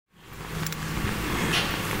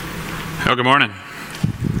Oh, good morning.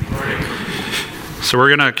 So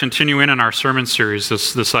we're going to continue in our sermon series,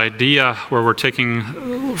 this idea where we're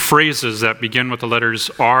taking phrases that begin with the letters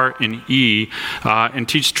R and E and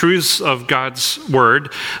teach truths of God's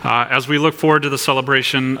Word as we look forward to the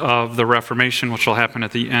celebration of the Reformation, which will happen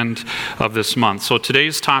at the end of this month. So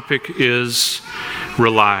today's topic is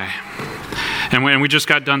rely. And we just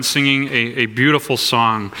got done singing a beautiful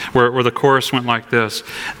song where the chorus went like this.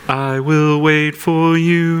 I will wait for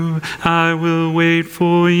you, I will wait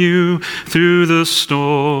for you through the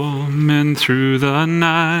storm and through the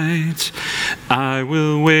night. I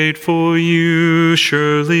will wait for you,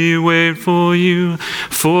 surely wait for you,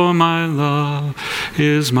 for my love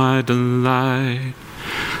is my delight.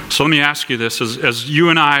 So let me ask you this, as you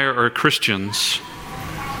and I are Christians,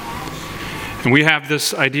 and we have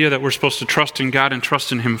this idea that we're supposed to trust in God and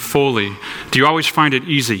trust in Him fully. Do you always find it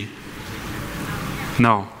easy?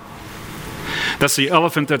 No. That's the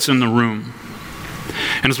elephant that's in the room.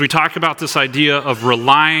 And as we talk about this idea of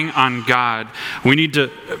relying on God, we need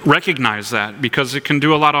to recognize that because it can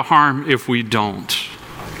do a lot of harm if we don't.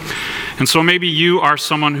 And so maybe you are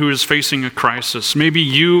someone who is facing a crisis. Maybe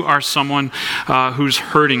you are someone who's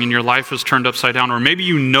hurting and your life is turned upside down. Or maybe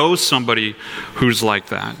you know somebody who's like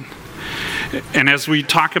that. And as we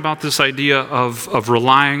talk about this idea of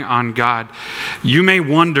relying on God, you may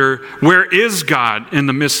wonder, where is God in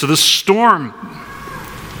the midst of the storm?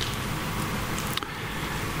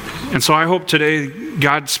 And so I hope today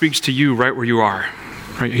God speaks to you right where you are.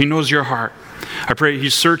 Right? He knows your heart. I pray He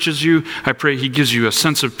searches you. I pray He gives you a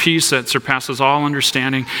sense of peace that surpasses all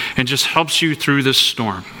understanding and just helps you through this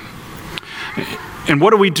storm. And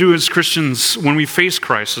what do we do as Christians when we face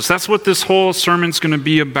crisis? That's what this whole sermon's going to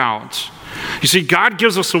be about. You see, God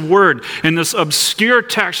gives us a word in this obscure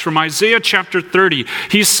text from Isaiah chapter 30.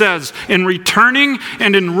 He says, in returning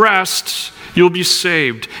and in rest, you'll be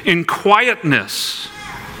saved. In quietness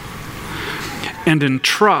and in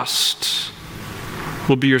trust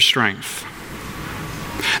will be your strength.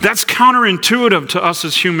 That's counterintuitive to us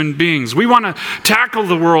as human beings. We want to tackle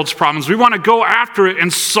the world's problems. We want to go after it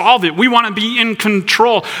and solve it. We want to be in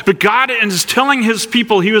control. But God is telling His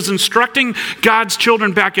people, He was instructing God's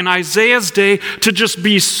children back in Isaiah's day to just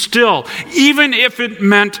be still, even if it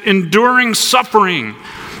meant enduring suffering.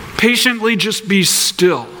 Patiently just be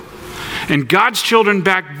still. And God's children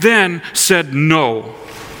back then said no.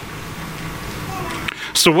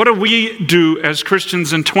 So what do we do as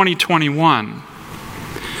Christians in 2021?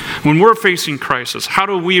 When we're facing crisis, how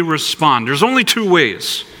do we respond? There's only two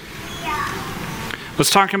ways.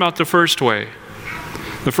 Let's talk about the first way.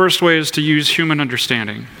 The first way is to use human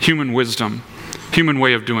understanding, human wisdom, human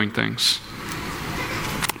way of doing things.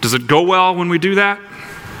 Does it go well when we do that?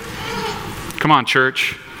 Come on,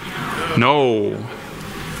 church. No.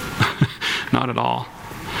 Not at all.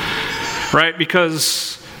 Right?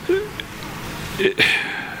 Because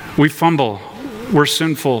we fumble. We're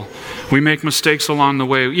sinful. We make mistakes along the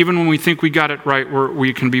way. Even when we think we got it right,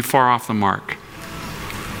 we can be far off the mark.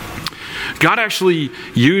 God actually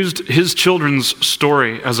used His children's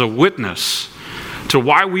story as a witness to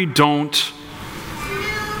why we don't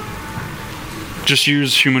just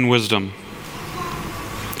use human wisdom.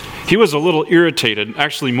 He was a little irritated,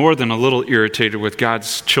 actually more than a little irritated with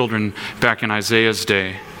God's children back in Isaiah's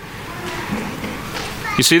day.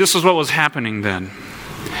 You see, this is what was happening then.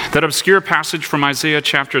 That obscure passage from Isaiah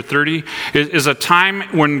chapter 30 is a time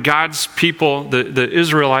when God's people, the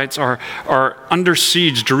Israelites, are under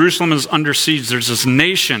siege. Jerusalem is under siege. There's this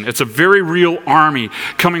nation. It's a very real army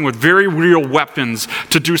coming with very real weapons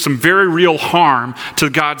to do some very real harm to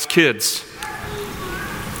God's kids.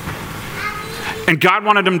 And God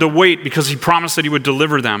wanted them to wait because He promised that He would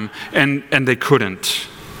deliver them, and they couldn't.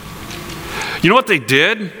 You know what they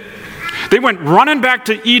did? They went running back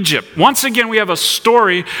to Egypt. Once again, we have a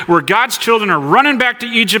story where God's children are running back to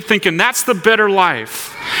Egypt thinking that's the better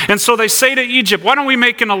life. And so they say to Egypt, why don't we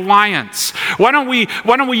make an alliance? Why don't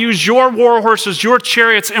we use your war horses, your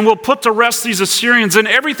chariots, and we'll put to rest these Assyrians and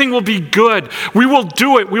everything will be good. We will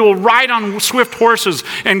do it. We will ride on swift horses.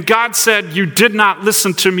 And God said, you did not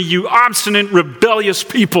listen to me, you obstinate, rebellious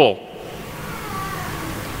people.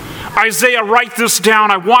 Isaiah, write this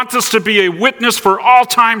down. I want this to be a witness for all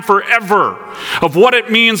time, forever, of what it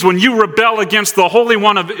means when you rebel against the Holy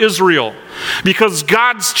One of Israel. Because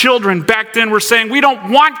God's children back then were saying, we don't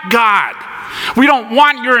want God. We don't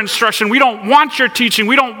want your instruction. We don't want your teaching.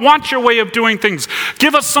 We don't want your way of doing things.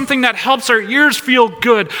 Give us something that helps our ears feel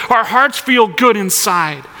good, our hearts feel good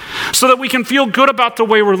inside, so that we can feel good about the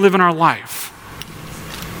way we're living our life.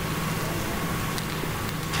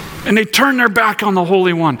 And they turn their back on the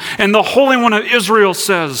Holy One. And the Holy One of Israel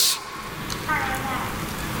says,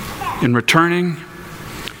 In returning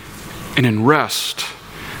and in rest,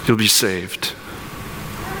 you'll be saved.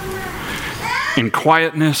 In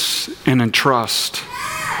quietness and in trust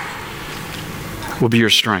will be your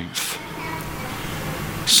strength.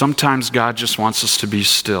 Sometimes God just wants us to be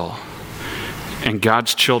still. And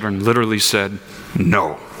God's children literally said,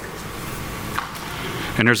 no.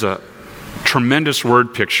 And there's a tremendous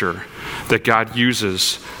word picture that God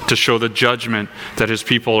uses to show the judgment that his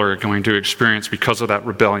people are going to experience because of that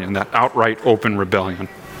rebellion, that outright open rebellion.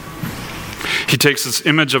 He takes this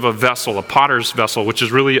image of a vessel, a potter's vessel, which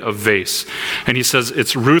is really a vase, and he says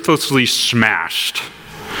it's ruthlessly smashed.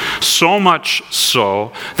 So much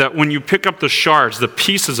so that when you pick up the shards, the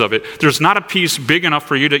pieces of it, there's not a piece big enough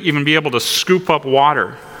for you to even be able to scoop up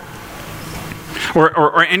water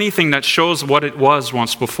or anything that shows what it was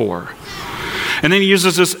once before. And then he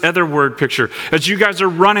uses this other word picture. As you guys are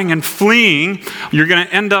running and fleeing, you're going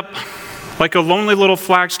to end up like a lonely little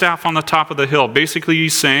flagstaff on the top of the hill. Basically,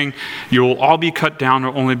 he's saying you will all be cut down, there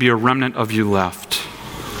will only be a remnant of you left.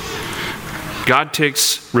 God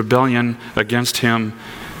takes rebellion against him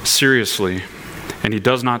seriously, and he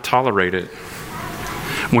does not tolerate it.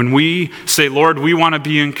 When we say, Lord, we want to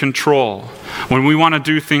be in control, when we want to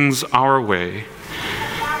do things our way,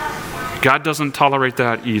 God doesn't tolerate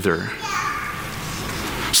that either.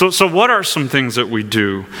 So what are some things that we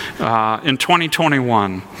do in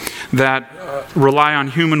 2021 that rely on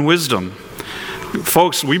human wisdom?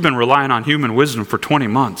 Folks, we've been relying on human wisdom for 20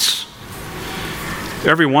 months.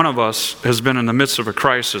 Every one of us has been in the midst of a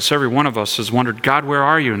crisis. Every one of us has wondered, God, where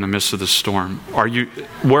are you in the midst of the storm?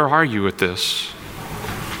 Where are you at this?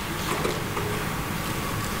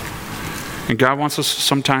 And God wants us to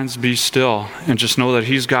sometimes be still and just know that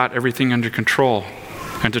he's got everything under control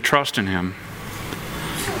and to trust in him.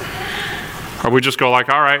 Or we just go like,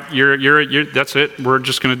 all right, you're that's it. We're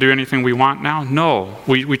just going to do anything we want now? No.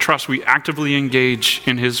 We trust. We actively engage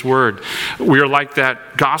in his word. We are like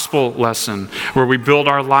that gospel lesson where we build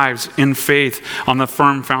our lives in faith on the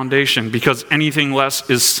firm foundation, because anything less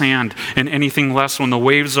is sand, and anything less when the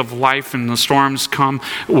waves of life and the storms come,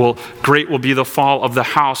 great will be the fall of the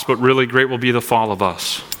house, but really great will be the fall of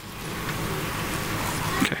us.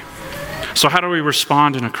 Okay. So how do we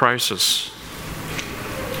respond in a crisis?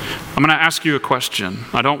 I'm going to ask you a question.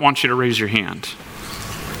 I don't want you to raise your hand.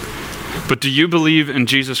 But do you believe in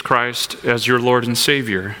Jesus Christ as your Lord and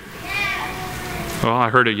Savior? Well, I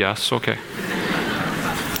heard a yes. Okay.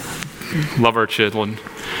 Love our children.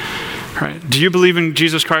 All right. Do you believe in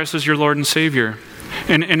Jesus Christ as your Lord and Savior?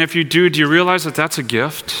 And if you do you realize that that's a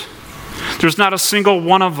gift? There's not a single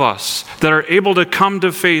one of us that are able to come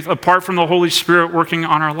to faith apart from the Holy Spirit working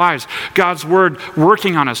on our lives. God's word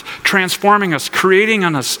working on us, transforming us, creating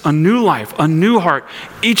on us a new life, a new heart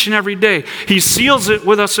each and every day. He seals it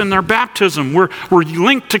with us in our baptism. We're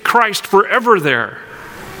linked to Christ forever there,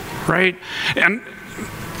 right? And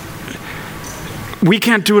we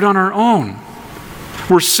can't do it on our own.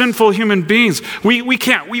 We're sinful human beings. We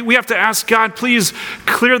can't. We have to ask God, please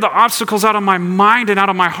clear the obstacles out of my mind and out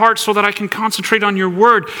of my heart so that I can concentrate on your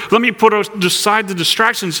word. Let me put aside the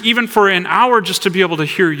distractions, even for an hour, just to be able to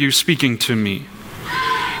hear you speaking to me.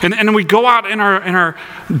 And we go out in our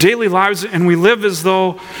daily lives and we live as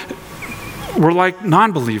though we're like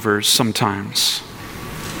non-believers sometimes.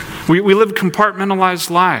 We live compartmentalized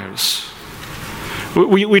lives.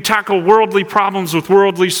 We tackle worldly problems with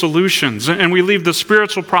worldly solutions, and we leave the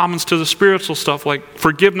spiritual problems to the spiritual stuff like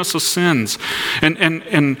forgiveness of sins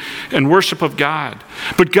and worship of God.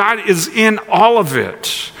 But God is in all of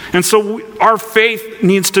it. And so our faith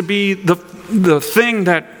needs to be the thing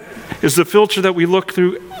that is the filter that we look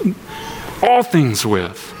through all things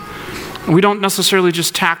with. We don't necessarily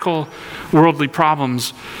just tackle worldly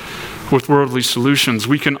problems with worldly solutions.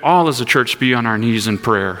 We can all as a church be on our knees in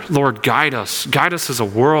prayer. Lord, guide us. Guide us as a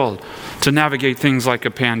world to navigate things like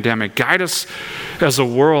a pandemic. Guide us as a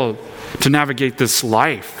world to navigate this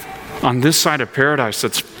life on this side of paradise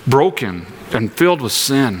that's broken and filled with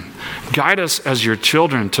sin. Guide us as your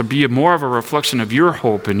children to be more of a reflection of your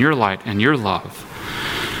hope and your light and your love.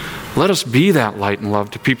 Let us be that light and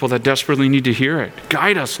love to people that desperately need to hear it.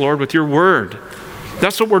 Guide us, Lord, with your word.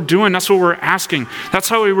 That's what we're doing. That's what we're asking. That's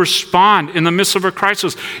how we respond in the midst of a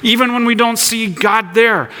crisis. Even when we don't see God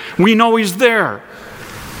there, we know he's there.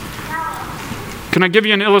 Can I give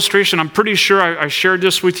you an illustration? I'm pretty sure I shared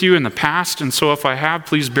this with you in the past, and so if I have,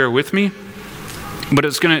 please bear with me. But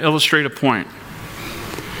it's going to illustrate a point.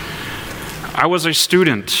 I was a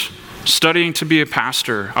student studying to be a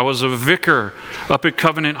pastor. I was a vicar up at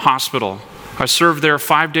Covenant Hospital. I served there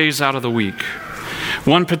 5 days out of the week.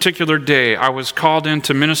 One particular day, I was called in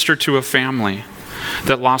to minister to a family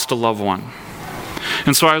that lost a loved one.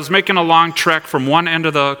 And so I was making a long trek from one end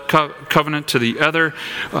of the covenant to the other.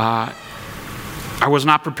 I was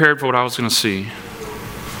not prepared for what I was going to see.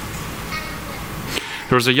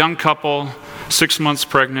 There was a young couple, 6 months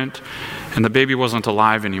pregnant, and the baby wasn't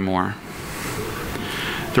alive anymore.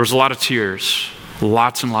 There was a lot of tears,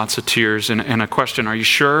 lots and lots of tears, and a question, are you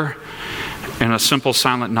sure? And a simple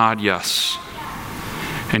silent nod, yes.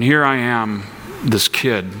 And here I am, this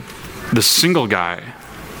kid, this single guy,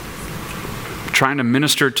 trying to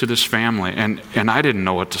minister to this family, and I didn't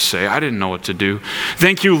know what to say. I didn't know what to do.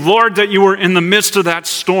 Thank you, Lord, that you were in the midst of that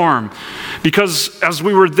storm, because as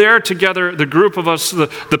we were there together, the group of us,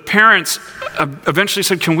 the parents eventually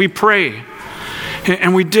said, can we pray?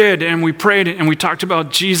 And we did, and we prayed, and we talked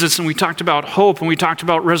about Jesus, and we talked about hope, and we talked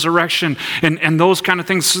about resurrection, and those kind of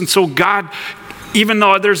things. And so God, even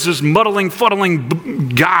though there's this muddling, fuddling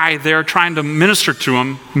guy there trying to minister to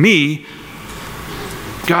him, me,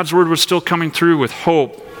 God's word was still coming through with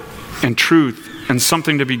hope and truth and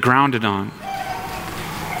something to be grounded on.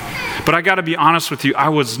 But I got to be honest with you, I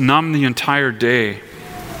was numb the entire day.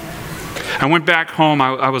 I went back home.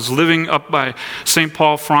 I was living up by St.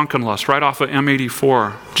 Paul Frankenlust, right off of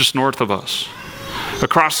M84, just north of us.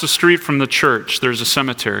 Across the street from the church, there's a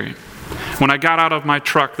cemetery. When I got out of my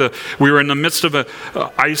truck, we were in the midst of an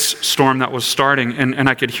ice storm that was starting, and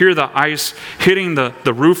I could hear the ice hitting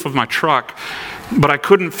the roof of my truck, but I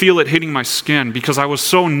couldn't feel it hitting my skin because I was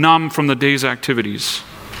so numb from the day's activities.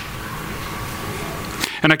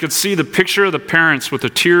 And I could see the picture of the parents with the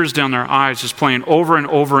tears down their eyes just playing over and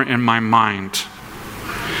over in my mind.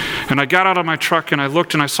 And I got out of my truck and I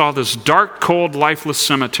looked and I saw this dark, cold, lifeless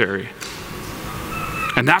cemetery.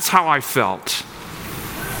 And that's how I felt.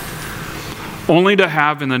 Only to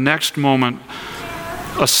have in the next moment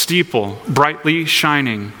a steeple brightly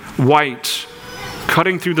shining, white,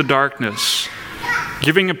 cutting through the darkness,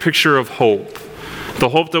 giving a picture of hope. The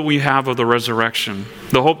hope that we have of the resurrection.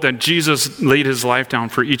 The hope that Jesus laid his life down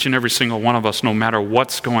for each and every single one of us, no matter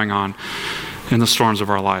what's going on in the storms of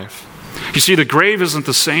our life. You see, the grave isn't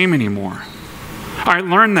the same anymore. I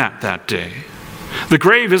learned that day. The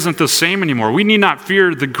grave isn't the same anymore. We need not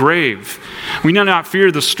fear the grave. We need not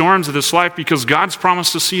fear the storms of this life because God's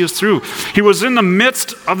promised to see us through. He was in the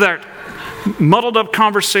midst of that muddled up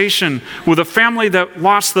conversation with a family that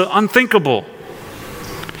lost the unthinkable.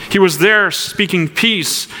 He was there speaking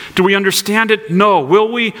peace. Do we understand it? No.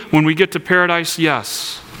 Will we? When we get to paradise?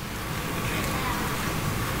 Yes.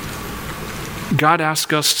 God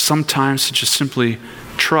asks us sometimes to just simply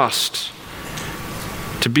trust,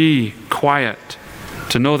 to be quiet,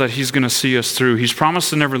 to know that he's going to see us through. He's promised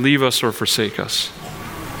to never leave us or forsake us.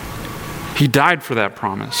 He died for that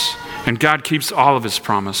promise, and God keeps all of his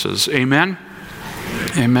promises. Amen?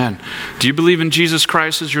 Amen. Do you believe in Jesus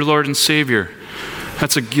Christ as your Lord and Savior?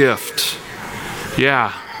 That's a gift.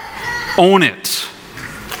 Yeah. Own it.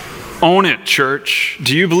 Own it, church.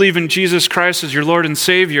 Do you believe in Jesus Christ as your Lord and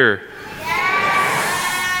Savior?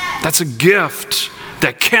 That's a gift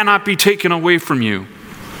that cannot be taken away from you.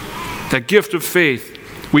 That gift of faith,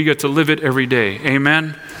 we get to live it every day.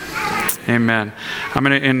 Amen? Amen. I'm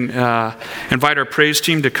going to invite our praise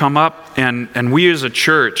team to come up, and we as a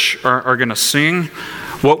church are going to sing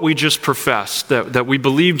what we just professed, that we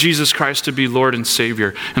believe Jesus Christ to be Lord and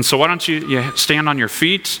Savior. And so why don't you stand on your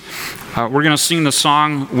feet? We're going to sing the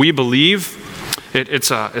song, We Believe.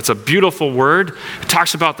 It's a beautiful word. It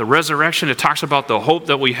talks about the resurrection. It talks about the hope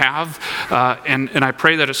that we have. And I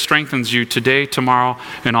pray that it strengthens you today, tomorrow,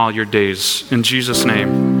 and all your days. In Jesus'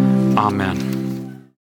 name, amen.